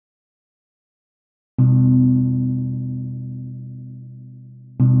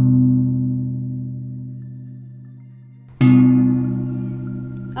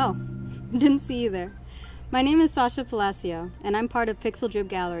see you there. My name is Sasha Palacio, and I'm part of Pixel Drip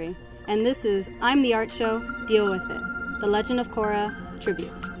Gallery. And this is I'm the Art Show, Deal With It, The Legend of Korra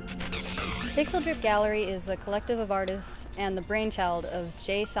Tribute. Pixel Drip Gallery is a collective of artists and the brainchild of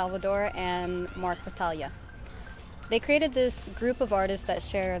Jay Salvador and Mark Battaglia. They created this group of artists that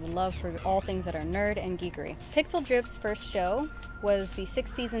share the love for all things that are nerd and geekery. Pixel Drip's first show was the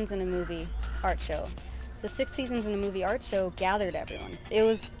 6 Seasons in a Movie art show. The 6 Seasons in a Movie art show gathered everyone. It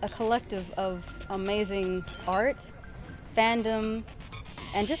was a collective of amazing art, fandom,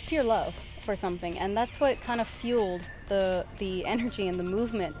 and just pure love for something. And that's what kind of fueled the energy and the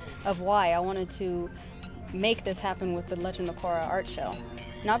movement of why I wanted to make this happen with the Legend of Korra art show.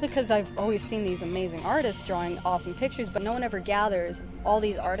 Not because I've always seen these amazing artists drawing awesome pictures, but no one ever gathers all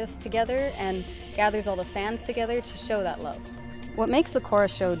these artists together and gathers all the fans together to show that love. What makes the Korra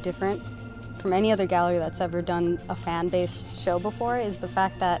show different from any other gallery that's ever done a fan-based show before is the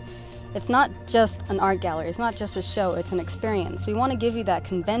fact that it's not just an art gallery, it's not just a show, it's an experience. We want to give you that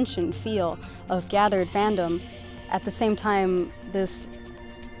convention feel of gathered fandom, at the same time this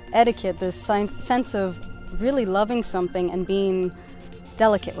etiquette, this sense of really loving something and being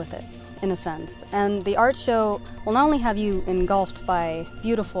delicate with it, in a sense. And the art show will not only have you engulfed by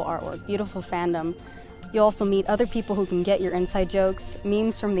beautiful artwork, beautiful fandom, you'll also meet other people who can get your inside jokes,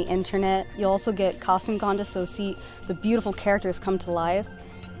 memes from the internet. You'll also get costume contests, so see the beautiful characters come to life.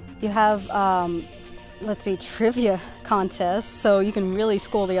 You have, trivia contests, so you can really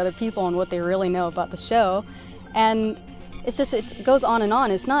school the other people on what they really know about the show. And it goes on and on.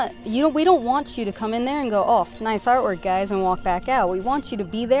 It's not, we don't want you to come in there and go, oh, nice artwork, guys, and walk back out. We want you to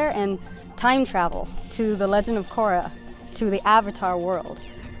be there and time travel to the Legend of Korra, to the Avatar world.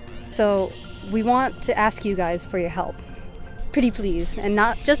 So we want to ask you guys for your help. Pretty please. And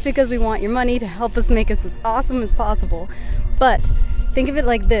not just because we want your money to help us make us as awesome as possible, but think of it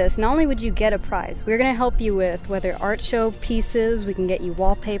like this. Not only would you get a prize, we're going to help you with whether art show pieces, we can get you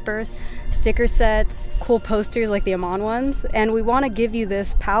wallpapers, sticker sets, cool posters like the Amon ones, and we want to give you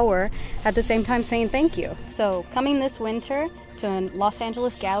this power at the same time saying thank you. So coming this winter to a Los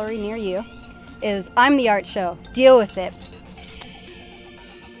Angeles gallery near you is I'm the Art Show. Deal with it.